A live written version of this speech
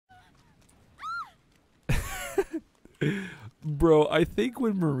Bro, I think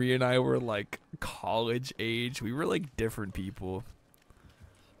when Marie and I were like college age, we were like different people.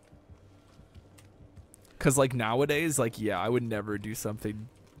 Cause like nowadays, like yeah, I would never do something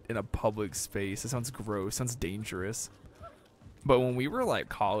in a public space. It sounds gross, sounds dangerous. But when we were like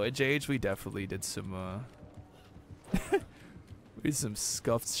college age, we definitely did some we did some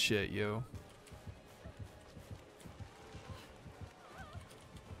scuffed shit, yo.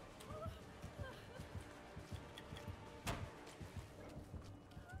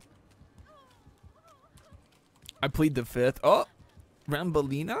 I plead the fifth. Oh,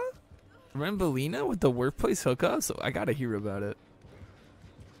 Rambolina? Rambolina with the workplace hookup? So I gotta hear about it.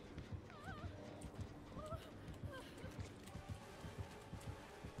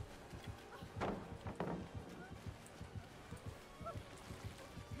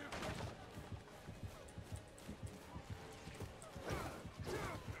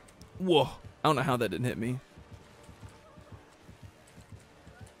 Whoa. I don't know how that didn't hit me.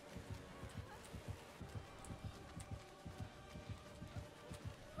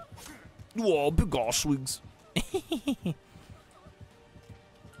 Whoa, big ass swings.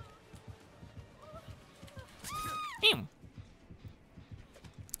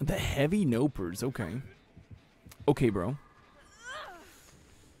 The heavy nopers, okay. Okay, bro.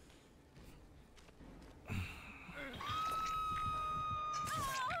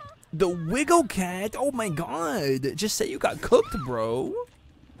 The Wiggle Cat? Oh my god. Just say you got cooked, bro.